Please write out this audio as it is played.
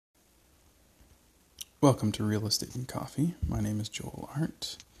Welcome to Real Estate and Coffee. My name is Joel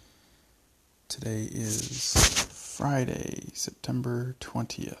Arndt. Today is Friday, September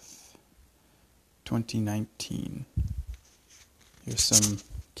 20th, 2019. Here's some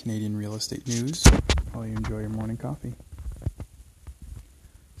Canadian real estate news while you enjoy your morning coffee.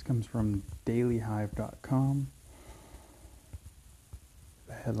 This comes from dailyhive.com.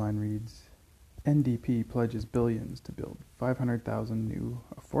 The headline reads, NDP pledges billions to build 500,000 new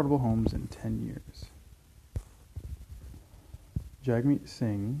affordable homes in 10 years. Jagmeet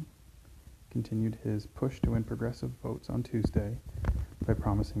Singh continued his push to win progressive votes on Tuesday by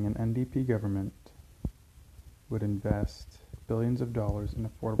promising an NDP government would invest billions of dollars in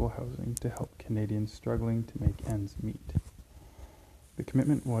affordable housing to help Canadians struggling to make ends meet. The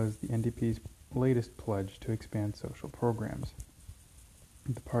commitment was the NDP's latest pledge to expand social programs.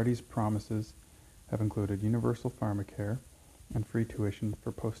 The party's promises have included universal pharmacare and free tuition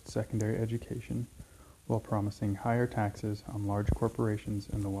for post-secondary education, while promising higher taxes on large corporations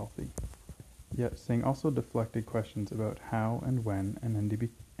and the wealthy. Yet Singh also deflected questions about how and when an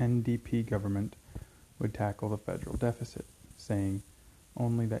NDP government would tackle the federal deficit, saying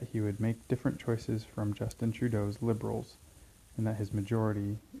only that he would make different choices from Justin Trudeau's Liberals and that his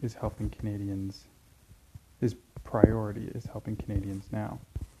priority is helping Canadians now.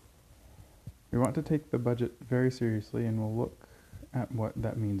 We want to take the budget very seriously and will look at what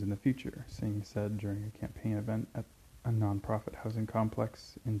that means in the future, Singh said during a campaign event at a non-profit housing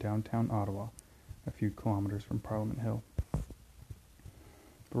complex in downtown Ottawa, a few kilometers from Parliament Hill.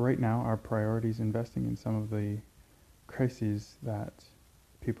 But right now, our priority is investing in some of the crises that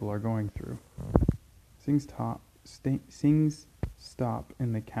people are going through. Singh's stop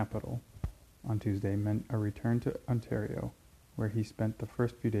in the capital on Tuesday meant a return to Ontario, where he spent the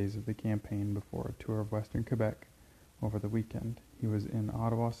first few days of the campaign before a tour of Western Quebec over the weekend. He was in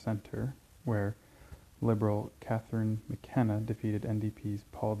Ottawa Centre, where Liberal Catherine McKenna defeated NDP's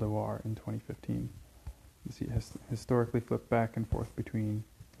Paul Dewar in 2015. The seat has historically flipped back and forth between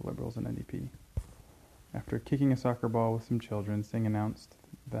the Liberals and NDP. After kicking a soccer ball with some children, Singh announced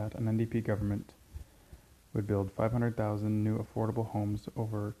that an NDP government would build 500,000 new affordable homes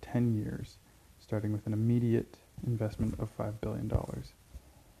over 10 years, starting with an immediate investment of $5 billion.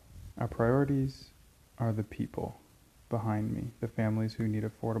 Our priorities are the people behind me, the families who need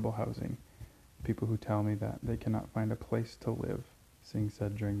affordable housing, the people who tell me that they cannot find a place to live, Singh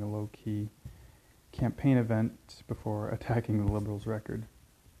said during the low-key campaign event before attacking the Liberals' record.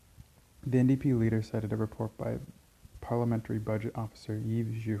 The NDP leader cited a report by Parliamentary Budget Officer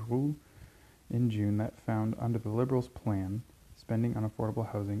Yves Giroux in June that found under the Liberals' plan, spending on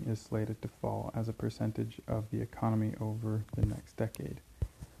affordable housing is slated to fall as a percentage of the economy over the next decade.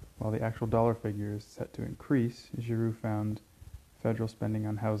 While the actual dollar figure is set to increase, Giroux found federal spending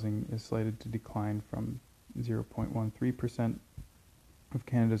on housing is slated to decline from 0.13% of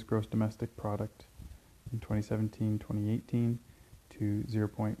Canada's gross domestic product in 2017-2018 to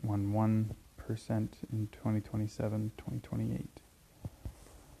 0.11% in 2027-2028.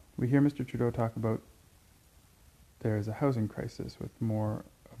 We hear Mr. Trudeau talk about there is a housing crisis with more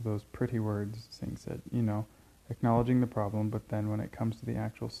of those pretty words, Singh said, acknowledging the problem, but then when it comes to the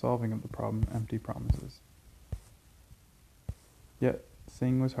actual solving of the problem, empty promises. Yet,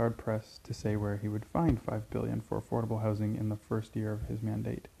 Singh was hard-pressed to say where he would find $5 billion for affordable housing in the first year of his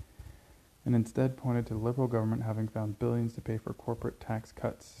mandate, and instead pointed to the Liberal government having found billions to pay for corporate tax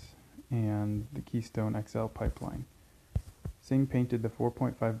cuts and the Keystone XL pipeline. Singh painted the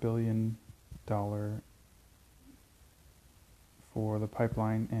 $4.5 billion for the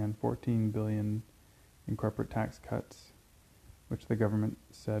pipeline and $14 billion in corporate tax cuts, which the government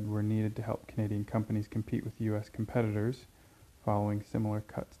said were needed to help Canadian companies compete with U.S. competitors following similar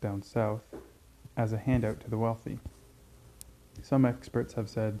cuts down south, as a handout to the wealthy. Some experts have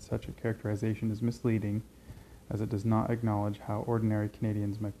said such a characterization is misleading, as it does not acknowledge how ordinary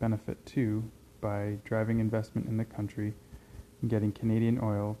Canadians might benefit too by driving investment in the country and getting Canadian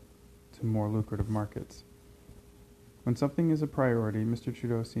oil to more lucrative markets. When something is a priority, Mr.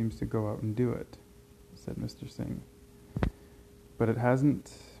 Trudeau seems to go out and do it, said Mr. Singh. But it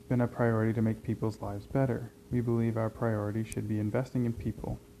hasn't been a priority to make people's lives better. We believe our priority should be investing in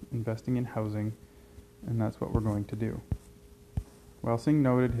people, investing in housing, and that's what we're going to do. While Singh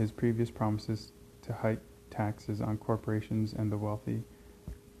noted his previous promises to hike taxes on corporations and the wealthy,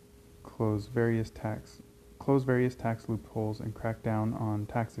 close various tax loopholes and crack down on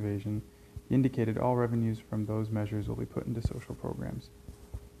tax evasion, he indicated all revenues from those measures will be put into social programs.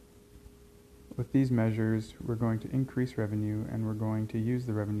 With these measures, we're going to increase revenue and we're going to use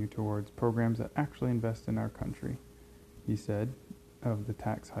the revenue towards programs that actually invest in our country, he said, of the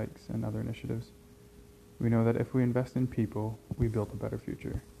tax hikes and other initiatives. We know that if we invest in people, we build a better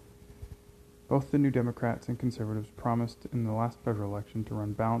future. Both the New Democrats and Conservatives promised in the last federal election to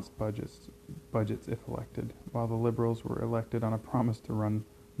run balanced budgets if elected, while the Liberals were elected on a promise to run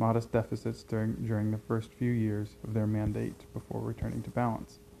modest deficits during the first few years of their mandate before returning to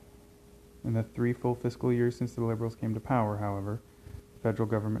balance. In the 3 full fiscal years since the Liberals came to power, however, the federal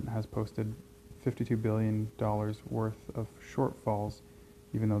government has posted $52 billion worth of shortfalls,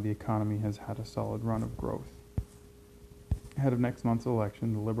 even though the economy has had a solid run of growth. Ahead of next month's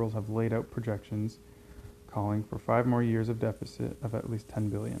election, the Liberals have laid out projections calling for 5 more years of deficit of at least $10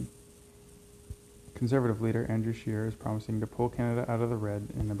 billion. Conservative leader Andrew Scheer is promising to pull Canada out of the red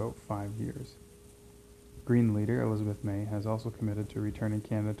in about 5 years. Green leader Elizabeth May has also committed to returning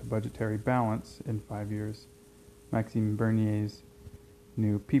Canada to budgetary balance in 5 years. Maxime Bernier's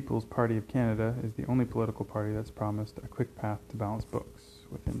new People's Party of Canada is the only political party that's promised a quick path to balanced books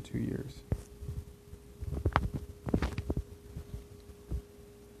within 2 years.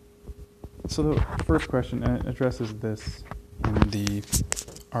 So the first question addresses this in the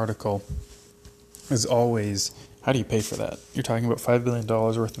article is always, how do you pay for that? You're talking about $5 billion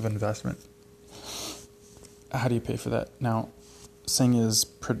worth of investment. How do you pay for that? Now, Singh is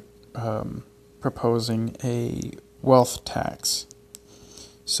proposing a wealth tax.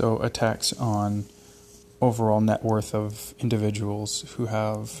 So a tax on overall net worth of individuals who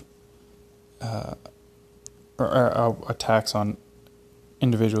have, or a tax on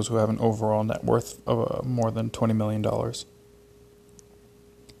individuals who have an overall net worth of more than $20 million.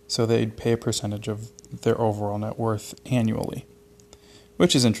 So they'd pay a percentage of their overall net worth annually,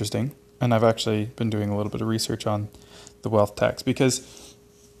 which is interesting. And I've actually been doing a little bit of research on the wealth tax because,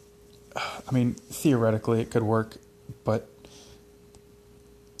 I mean, theoretically it could work, but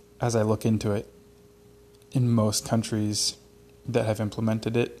as I look into it, in most countries that have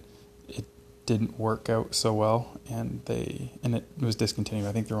implemented it, it didn't work out so well, and it was discontinued.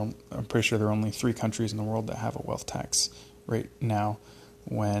 I think I'm pretty sure there are only 3 countries in the world that have a wealth tax right now,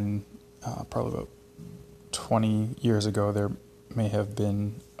 when probably about 20 years ago there may have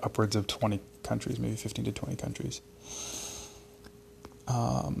been upwards of 20 countries, maybe 15 to 20 countries.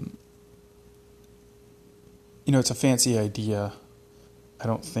 It's a fancy idea. I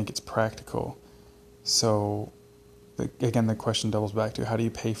don't think it's practical. So, again, the question doubles back to, how do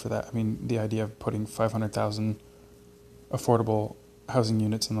you pay for that? I mean, the idea of putting 500,000 affordable housing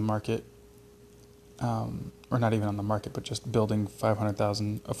units in the market, or not even on the market, but just building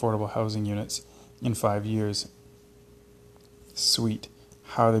 500,000 affordable housing units in 5 years. Sweet.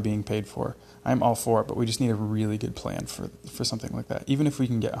 How are they being paid for? I'm all for it, but we just need a really good plan for something like that. Even if we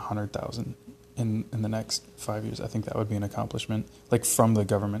can get 100,000 in the next 5 years, I think that would be an accomplishment, like from the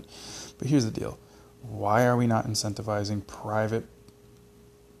government. But here's the deal. Why are we not incentivizing private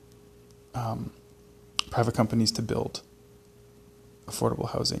companies to build affordable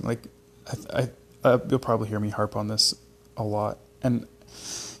housing? Like, you'll probably hear me harp on this a lot. And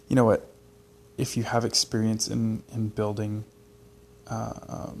you know what? If you have experience in building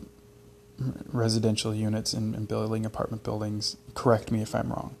residential units and building apartment buildings, correct me if I'm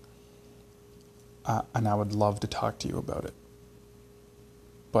wrong. And I would love to talk to you about it.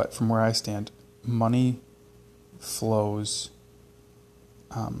 But from where I stand, money flows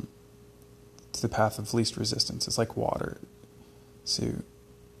to the path of least resistance. It's like water. So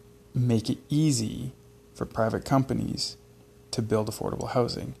make it easy for private companies to build affordable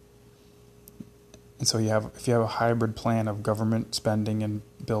housing. And so if you have a hybrid plan of government spending and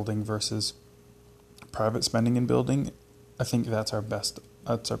building versus private spending and building, I think that's our best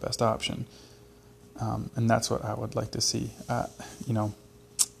option. And that's what I would like to see.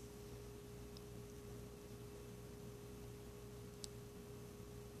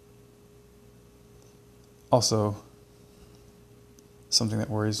 Also, something that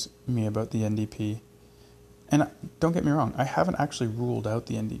worries me about the NDP, and don't get me wrong, I haven't actually ruled out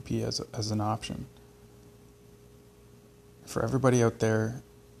the NDP as an option. For everybody out there,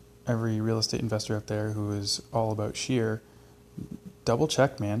 every real estate investor out there who is all about Scheer, double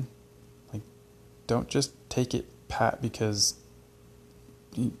check, man. Like, don't just take it pat because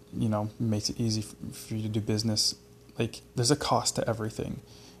it makes it easy for you to do business. Like, there's a cost to everything,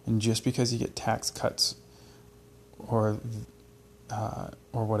 and just because you get tax cuts or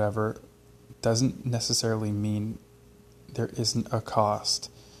whatever doesn't necessarily mean there isn't a cost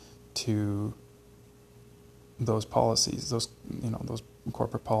to those policies, those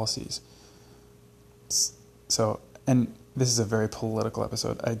corporate policies. So, and this is a very political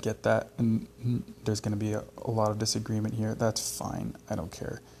episode. I get that, and there's going to be a lot of disagreement here. That's fine. I don't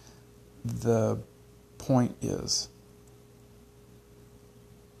care. The point is,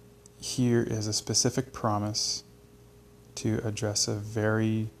 here is a specific promise to address a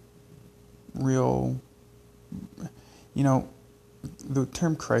very real, the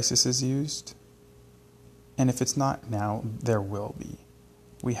term crisis is used, and if it's not now, there will be.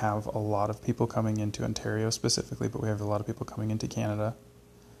 We have a lot of people coming into Ontario specifically, but we have a lot of people coming into Canada,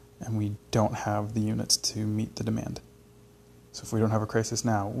 and we don't have the units to meet the demand. So if we don't have a crisis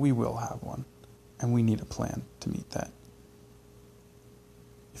now, we will have one, and we need a plan to meet that.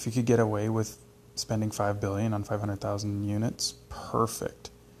 If you could get away with spending $5 billion on 500,000 units,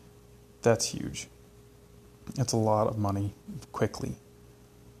 perfect. That's huge. It's a lot of money quickly.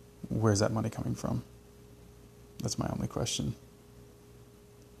 Where's that money coming from? That's my only question.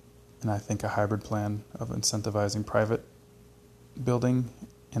 And I think a hybrid plan of incentivizing private building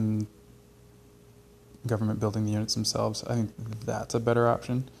and government building the units themselves, I think that's a better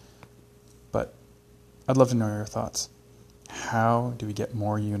option. But I'd love to know your thoughts. How do we get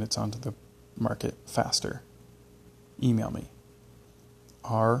more units onto the market faster? Email me.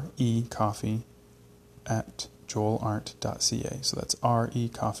 recoffee@joelarndt.ca. So that's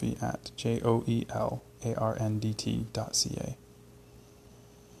recoffee@joelarndt.ca.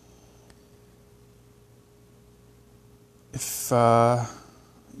 If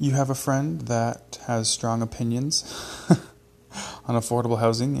you have a friend that has strong opinions on affordable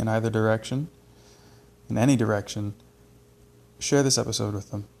housing in either direction, in any direction, share this episode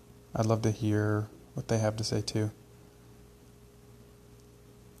with them. I'd love to hear what they have to say too.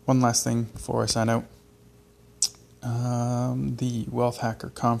 One last thing before I sign out. The Wealth Hacker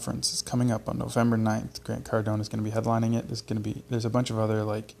Conference is coming up on November 9th. Grant Cardone is going to be headlining it. There's a bunch of other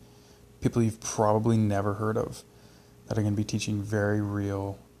people you've probably never heard of that are going to be teaching very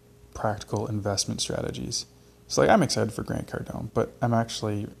real, practical investment strategies. So I'm excited for Grant Cardone, but I'm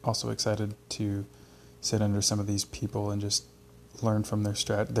actually also excited to sit under some of these people and just learn from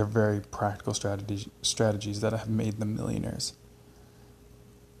their very practical strategies that have made them millionaires.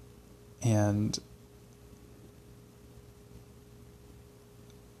 And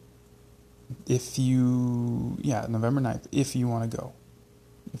November 9th, if you want to go,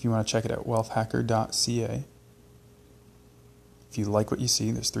 if you want to check it out, wealthhacker.ca. If you like what you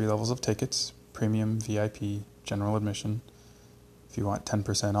see, there's 3 levels of tickets: premium, VIP, general admission. If you want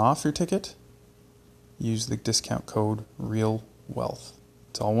 10% off your ticket, use the discount code REALWEALTH.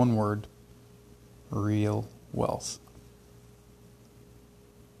 It's all one word, Real Wealth.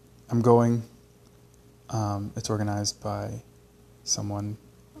 I'm going. It's organized by someone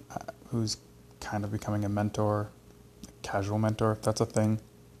who's kind of becoming a mentor, a casual mentor, if that's a thing.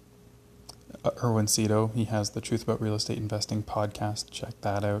 Erwin Cito, he has the Truth About Real Estate Investing podcast. Check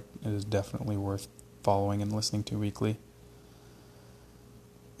that out. It is definitely worth following and listening to weekly.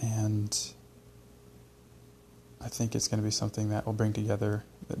 And I think it's going to be something that will bring together.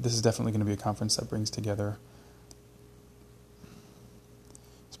 This is definitely going to be a conference that brings together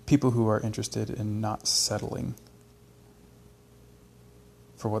people who are interested in not settling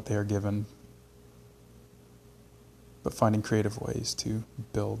for what they are given, but finding creative ways to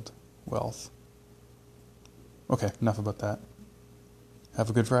build wealth. Okay, enough about that. Have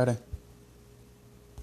a good Friday.